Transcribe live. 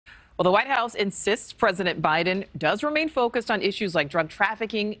Well, the White House insists President Biden does remain focused on issues like drug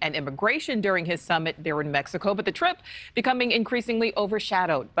trafficking and immigration during his summit there in Mexico, but the trip becoming increasingly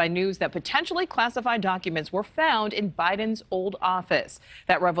overshadowed by news that potentially classified documents were found in Biden's old office.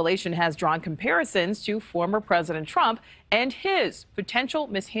 That revelation has drawn comparisons to former President Trump and his potential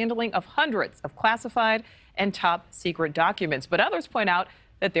mishandling of hundreds of classified and top secret documents. But others point out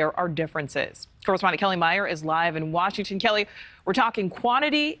that there are differences. Correspondent Kelly Meyer is live in Washington. Kelly, we're talking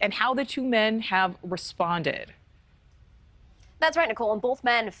quantity and how the two men have responded. That's right, Nicole. And both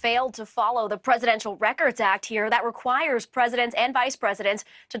men failed to follow the Presidential Records Act here that requires presidents and vice presidents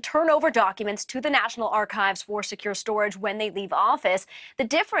to turn over documents to the National Archives for secure storage when they leave office. The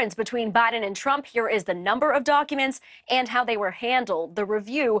difference between Biden and Trump here is the number of documents and how they were handled. The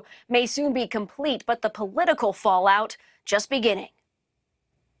review may soon be complete, but the political fallout just beginning.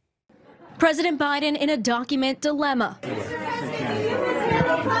 President Biden in a document dilemma.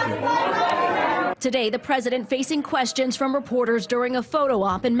 Today, the president facing questions from reporters during a photo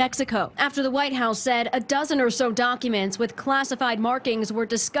op in Mexico after the White House said a dozen or so documents with classified markings were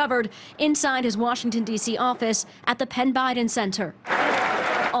discovered inside his Washington, D.C. office at the Penn Biden Center,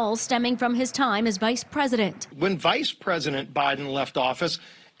 all stemming from his time as vice president. When Vice President Biden left office,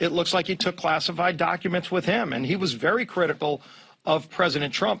 it looks like he took classified documents with him, and he was very critical of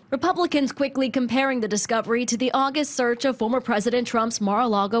President Trump. Republicans quickly comparing the discovery to the August search of former President Trump's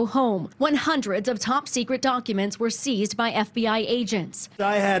Mar-a-Lago home, when hundreds of top secret documents were seized by FBI agents.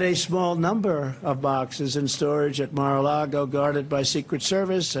 I had a small number of boxes in storage at Mar-a-Lago guarded by Secret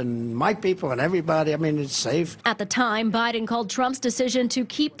Service and my people and everybody. I mean, it's safe. At the time, Biden called Trump's decision to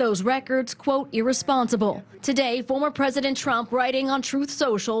keep those records, quote, irresponsible. Today, former President Trump writing on Truth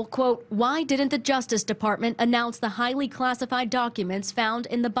Social, quote, why didn't the Justice Department announce the highly classified documents found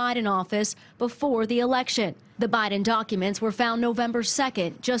in the Biden office before the election? The Biden documents were found November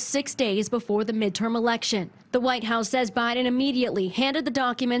 2nd, just 6 days before the midterm election. The White House says Biden immediately handed the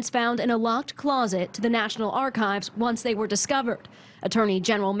documents found in a locked closet to the National Archives once they were discovered. Attorney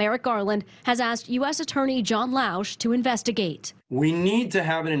General Merrick Garland has asked U.S. Attorney John Lausch to investigate. We need to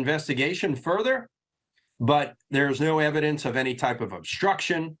have an investigation further, but there's no evidence of any type of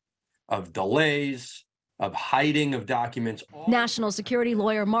obstruction, of delays, of hiding of documents. National security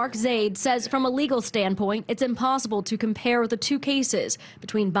lawyer Mark Zaid says from a legal standpoint, it's impossible to compare the two cases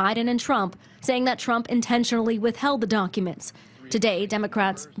between Biden and Trump, saying that Trump intentionally withheld the documents. Today,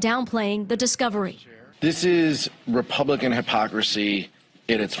 Democrats downplaying the discovery. This is Republican hypocrisy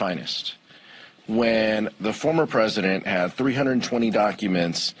at its finest. When the former president had 320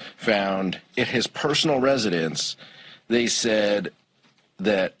 documents found at his personal residence, they said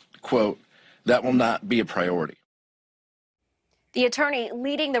that, quote, that will not be a priority. The attorney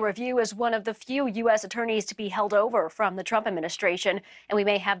leading the review is one of the few U.S. attorneys to be held over from the Trump administration, and we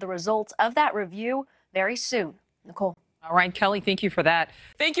may have the results of that review very soon. Nicole. All right, Kelly, thank you for that.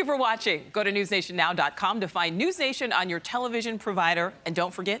 Thank you for watching. Go to newsnationnow.com to find NewsNation on your television provider. And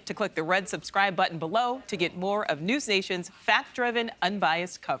don't forget to click the red subscribe button below to get more of NewsNation's fact-driven,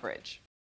 unbiased coverage.